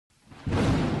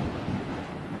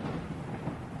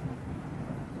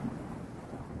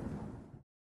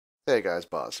Hey guys,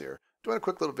 Boz here. Doing a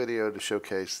quick little video to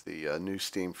showcase the new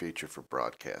Steam feature for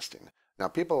broadcasting. Now,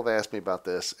 people have asked me about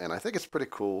this, and I think it's pretty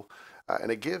cool.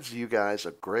 And it gives you guys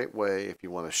a great way if you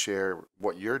want to share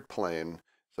what you're playing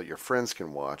so your friends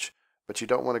can watch, but you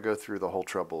don't want to go through the whole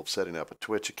trouble of setting up a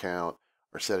Twitch account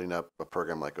or setting up a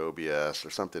program like OBS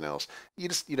or something else. You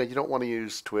don't want to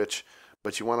use Twitch,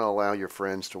 but you want to allow your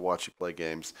friends to watch you play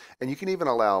games. And you can even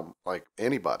allow like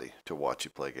anybody to watch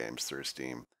you play games through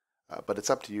Steam, but it's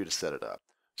up to you to set it up.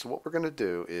 So what we're going to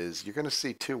do is you're going to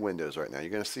see two windows right now. You're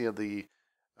going to see the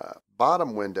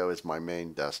bottom window is my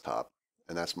main desktop,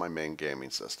 and that's my main gaming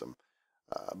system.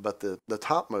 But the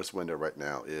topmost window right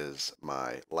now is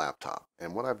my laptop.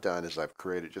 And what I've done is I've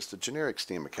created just a generic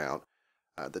Steam account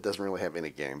that doesn't really have any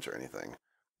games or anything,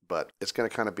 but it's going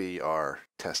to kind of be our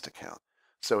test account.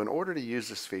 So in order to use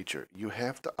this feature, you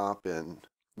have to opt in.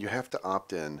 You have to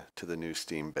opt in to the new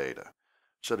Steam beta.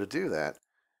 So to do that,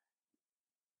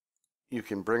 you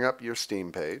can bring up your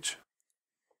Steam page.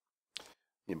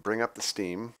 You bring up the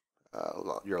Steam,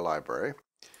 your library,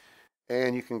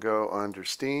 and you can go under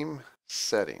Steam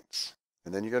Settings.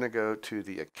 And then you're going to go to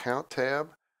the Account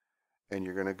tab, and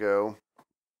you're going to go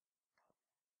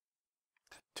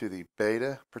to the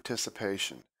Beta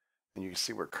Participation. And you can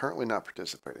see we're currently not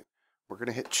participating. We're going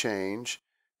to hit Change,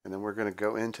 and then we're going to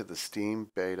go into the Steam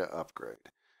Beta Upgrade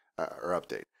or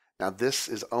Update. Now this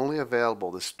is only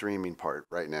available, the streaming part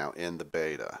right now in the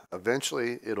beta.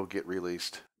 Eventually it'll get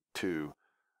released to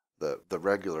the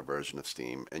regular version of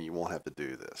Steam and you won't have to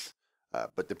do this.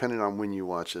 But depending on when you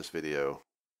watch this video,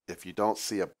 if you don't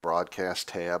see a broadcast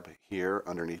tab here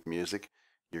underneath music,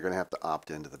 you're going to have to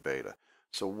opt into the beta.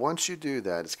 So once you do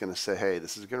that, it's going to say, hey,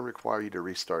 this is going to require you to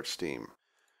restart Steam.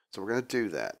 So we're going to do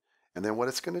that. And then what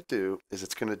it's going to do is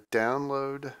it's going to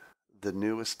download the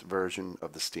newest version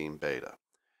of the Steam beta,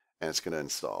 and it's going to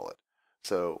install it.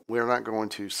 So we're not going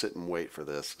to sit and wait for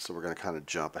this, so we're going to kind of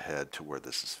jump ahead to where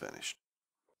this is finished.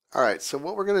 All right, so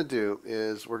what we're going to do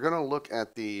is we're going to look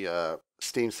at the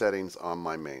Steam settings on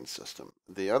my main system.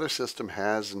 The other system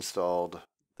has installed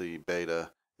the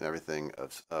beta and everything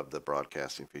of the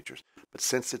broadcasting features, but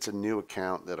since it's a new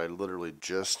account that I literally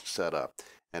just set up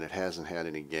and it hasn't had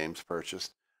any games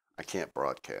purchased, I can't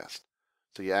broadcast.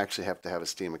 So you actually have to have a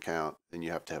Steam account and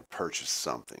you have to have purchased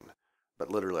something.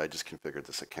 But literally I just configured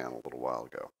this account a little while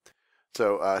ago.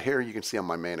 So here you can see on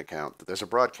my main account that there's a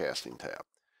broadcasting tab.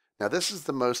 Now this is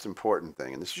the most important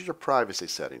thing, and this is your privacy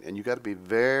setting, and you got to be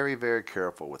very, very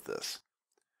careful with this.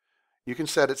 You can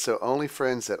set it so only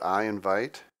friends that I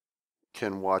invite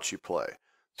can watch you play.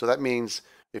 So that means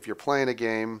if you're playing a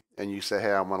game and you say,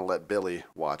 hey, I want to let Billy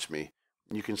watch me,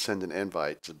 you can send an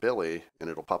invite to Billy and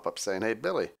it'll pop up saying, hey,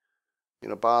 Billy,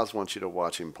 Boz wants you to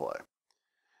watch him play.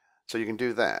 So you can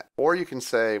do that. Or you can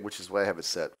say, which is the way I have it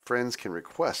set, friends can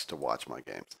request to watch my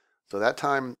games. So that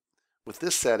time, with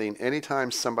this setting, anytime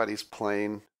somebody's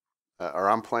playing, or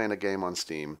I'm playing a game on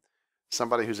Steam,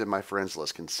 somebody who's in my friends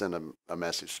list can send a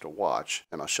message to watch,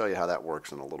 and I'll show you how that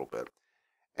works in a little bit.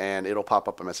 And it'll pop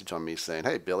up a message on me saying,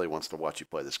 hey, Billy wants to watch you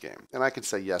play this game. And I can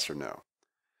say yes or no.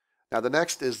 Now the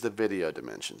next is the video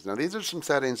dimensions. Now these are some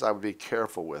settings I would be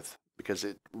careful with because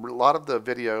a lot of the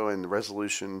video and the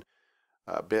resolution,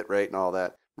 bit rate and all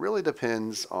that really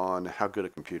depends on how good a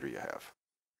computer you have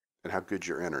and how good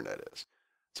your internet is.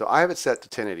 So I have it set to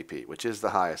 1080p, which is the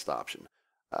highest option.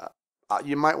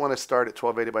 You might want to start at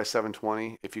 1280 by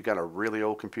 720. If you've got a really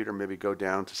old computer, maybe go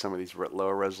down to some of these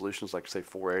lower resolutions, like say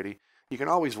 480. You can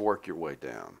always work your way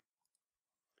down.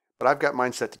 But I've got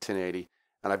mine set to 1080,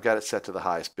 and I've got it set to the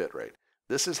highest bit rate.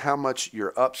 This is how much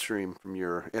your upstream from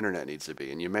your internet needs to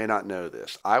be, and you may not know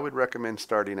this. I would recommend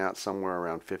starting out somewhere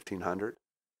around 1500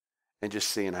 and just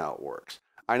seeing how it works.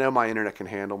 I know my internet can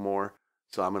handle more,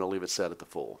 so I'm going to leave it set at the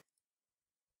full.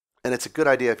 And it's a good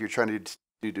idea if you're trying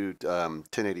to do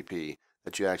 1080p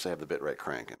that you actually have the bitrate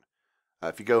cranking.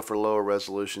 If you go for lower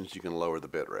resolutions, you can lower the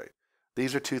bitrate.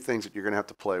 These are two things that you're going to have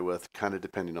to play with, kind of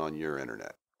depending on your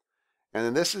internet. And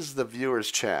then this is the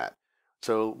viewer's chat.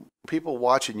 So people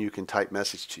watching you can type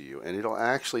message to you, and it'll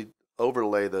actually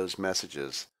overlay those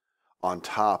messages on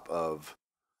top of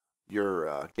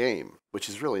your game, which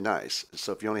is really nice.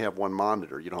 So if you only have one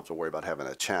monitor, you don't have to worry about having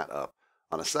a chat up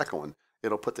on a second one.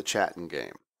 It'll put the chat in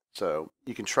game. So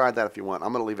you can try that if you want.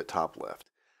 I'm going to leave it top left.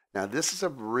 Now this is a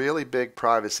really big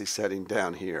privacy setting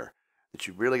down here that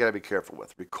you really got to be careful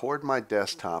with. Record my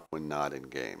desktop when not in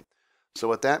game. So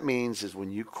what that means is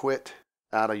when you quit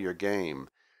out of your game,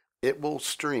 it will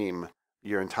stream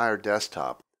your entire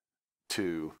desktop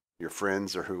to your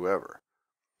friends or whoever.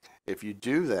 If you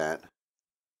do that,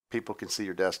 people can see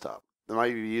your desktop. It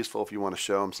might be useful if you want to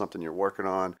show them something you're working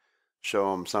on, show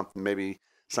them something, maybe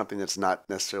something that's not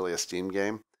necessarily a Steam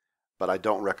game, but I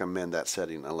don't recommend that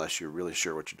setting unless you're really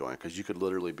sure what you're doing, because you could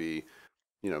literally be,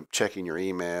 checking your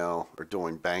email or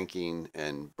doing banking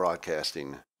and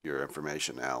broadcasting your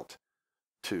information out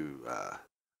to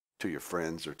your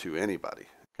friends or to anybody,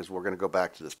 because we're going to go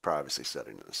back to this privacy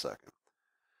setting in a second.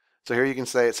 So here you can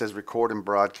say it says record and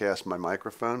broadcast my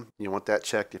microphone. You want that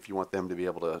checked if you want them to be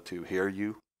able to hear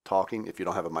you talking. If you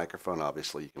don't have a microphone,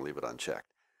 obviously you can leave it unchecked.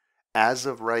 As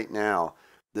of right now,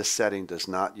 this setting does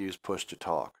not use push to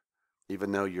talk,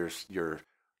 even though your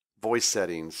voice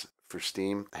settings for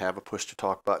Steam have a push to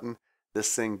talk button.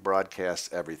 This thing broadcasts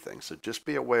everything. So just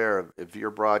be aware of if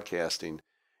you're broadcasting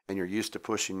and you're used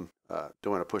to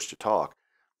doing a push to talk,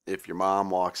 if your mom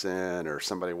walks in or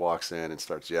somebody walks in and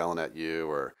starts yelling at you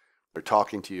or they're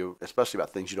talking to you, especially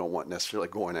about things you don't want necessarily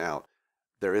going out,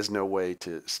 there is no way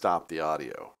to stop the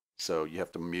audio. So you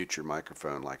have to mute your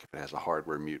microphone, like if it has a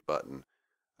hardware mute button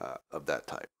of that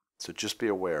type. So just be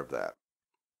aware of that.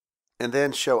 And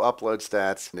then show upload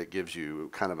stats, and it gives you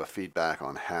kind of a feedback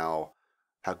on how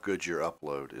good your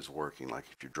upload is working. Like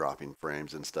if you're dropping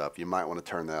frames and stuff, you might want to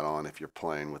turn that on if you're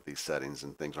playing with these settings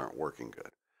and things aren't working good.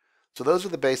 So those are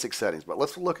the basic settings, but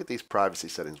let's look at these privacy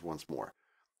settings once more.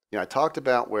 I talked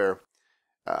about where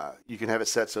you can have it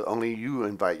set so only you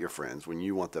invite your friends when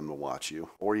you want them to watch you,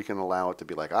 or you can allow it to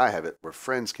be like I have it, where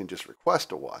friends can just request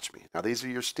to watch me. Now these are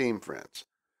your Steam friends.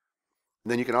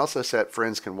 And then you can also set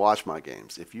friends can watch my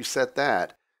games. If you set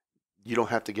that, you don't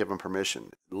have to give them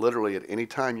permission. Literally at any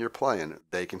time you're playing,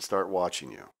 they can start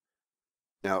watching you.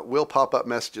 Now it will pop up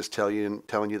messages telling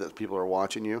you that people are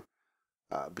watching you,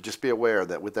 but just be aware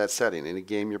that with that setting, any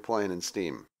game you're playing in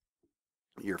Steam,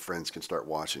 your friends can start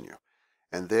watching you.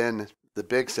 And then the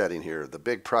big setting here, the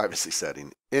big privacy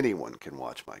setting, anyone can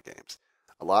watch my games.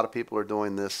 A lot of people are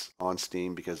doing this on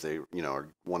Steam because they, are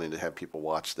wanting to have people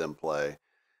watch them play.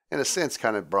 In a sense,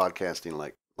 kind of broadcasting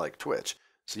like Twitch.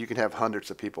 So you can have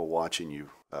hundreds of people watching you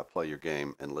play your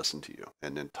game and listen to you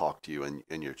and then talk to you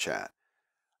in your chat.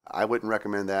 I wouldn't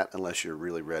recommend that unless you're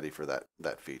really ready for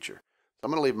that feature. So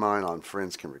I'm going to leave mine on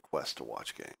friends can request to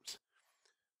watch games.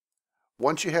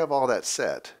 Once you have all that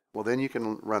set, well, then you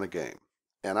can run a game.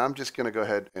 And I'm just going to go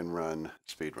ahead and run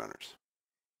Speedrunners.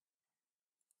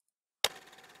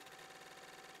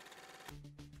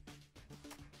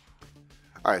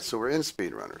 All right, so we're in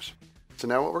Speedrunners. So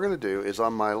now what we're going to do is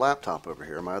on my laptop over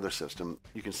here, my other system,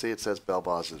 you can see it says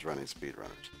Belboz is running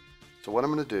Speedrunners. So what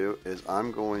I'm going to do is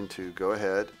I'm going to go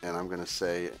ahead and I'm going to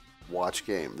say Watch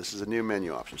Game. This is a new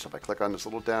menu option. So if I click on this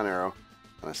little down arrow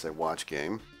and I say Watch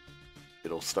Game,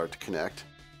 it'll start to connect.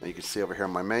 Now you can see over here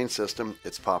on my main system,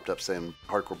 it's popped up saying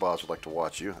Hardcore Boz would like to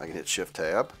watch you. I can hit Shift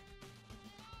Tab.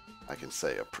 I can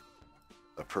say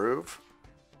Approve.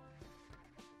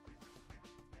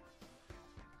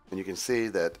 And you can see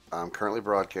that I'm currently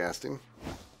broadcasting.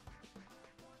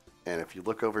 And if you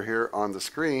look over here on the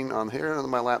screen, on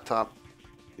my laptop,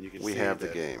 we have the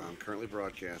game. I'm currently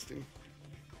broadcasting.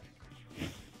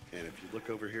 And if you look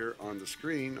over here on the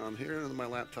screen, on my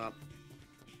laptop,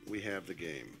 we have the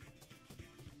game.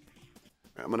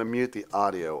 I'm going to mute the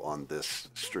audio on this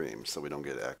stream so we don't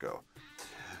get echo.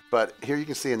 But here you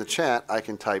can see in the chat, I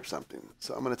can type something.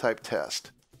 So I'm going to type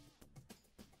test.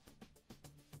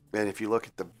 And if you look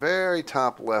at the very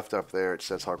top left up there, it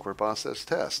says Hardcore Boz says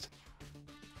test.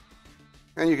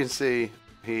 And you can see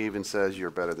he even says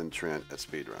you're better than Trent at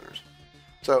Speedrunners.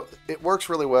 So it works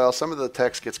really well. Some of the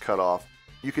text gets cut off.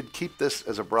 You could keep this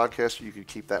as a broadcaster. You could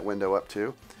keep that window up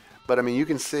too. But I mean, you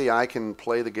can see I can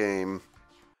play the game.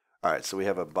 All right, so we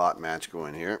have a bot match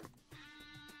going here.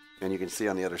 And you can see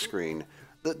on the other screen,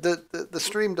 the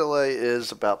stream delay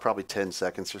is about probably 10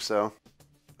 seconds or so,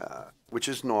 which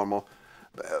is normal.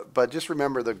 But just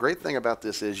remember, the great thing about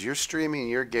this is you're streaming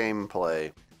your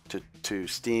gameplay to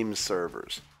Steam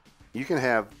servers. You can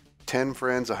have 10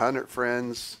 friends, 100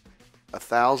 friends,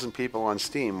 1,000 people on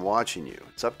Steam watching you.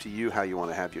 It's up to you how you want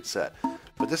to have it set.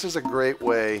 But this is a great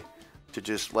way to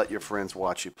just let your friends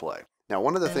watch you play. Now,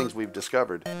 one of the things we've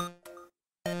discovered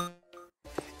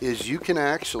is you can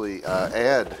actually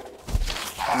add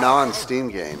non-Steam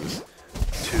games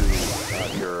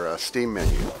to your Steam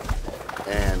menu.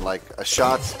 And like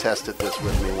Shots tested this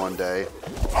with me one day,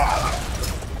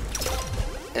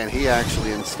 and he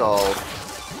actually installed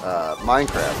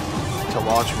Minecraft to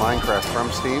launch Minecraft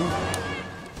from Steam,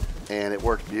 and it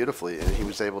worked beautifully, and he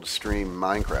was able to stream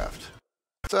Minecraft.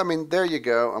 So I mean, there you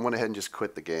go. I went ahead and just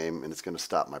quit the game, and it's going to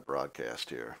stop my broadcast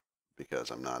here because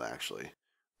I'm not actually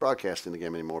broadcasting the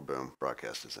game anymore. Boom,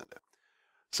 broadcast is ended.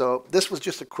 So this was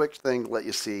just a quick thing to let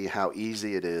you see how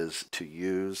easy it is to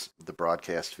use the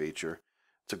broadcast feature.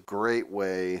 It's a great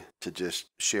way to just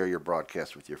share your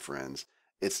broadcast with your friends.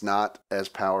 It's not as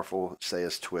powerful, say,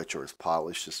 as Twitch or as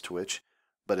polished as Twitch,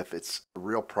 but if it's a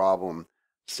real problem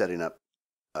setting up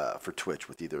for Twitch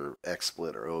with either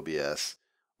XSplit or OBS,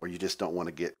 or you just don't want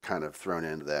to get kind of thrown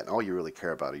into that, and all you really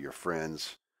care about are your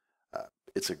friends, uh,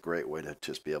 it's a great way to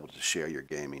just be able to share your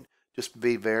gaming. Just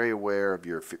be very aware of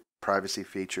your privacy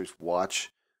features.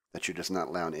 Watch that you're just not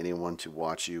allowing anyone to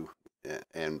watch you,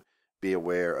 and be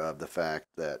aware of the fact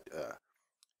that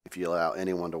if you allow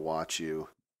anyone to watch you,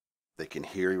 they can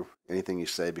hear anything you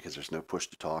say because there's no push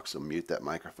to talk. So mute that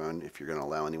microphone if you're going to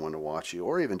allow anyone to watch you,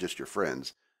 or even just your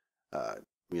friends. Uh,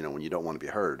 when you don't want to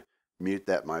be heard, mute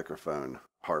that microphone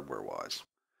hardware wise.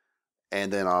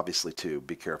 And then obviously too,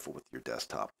 be careful with your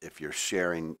desktop. If you're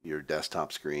sharing your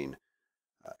desktop screen,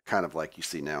 kind of like you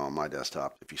see now on my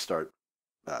desktop, if you start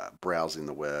browsing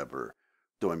the web or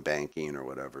doing banking or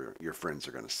whatever, your friends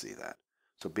are going to see that.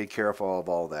 So be careful of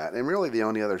all that. And really the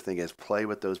only other thing is play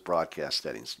with those broadcast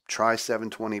settings. Try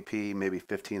 720p, maybe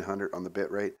 1500 on the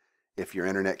bit rate. If your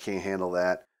internet can't handle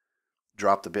that,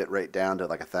 drop the bit rate down to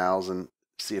like 1000,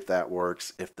 see if that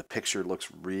works. If the picture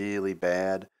looks really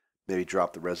bad, maybe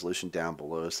drop the resolution down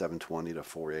below 720 to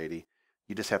 480.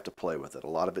 You just have to play with it. A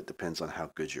lot of it depends on how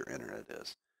good your internet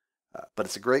is. But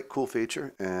it's a great, cool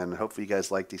feature, and hopefully you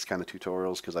guys like these kind of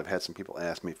tutorials because I've had some people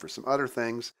ask me for some other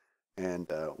things, and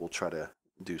we'll try to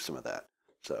do some of that.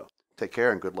 So take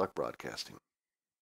care and good luck broadcasting.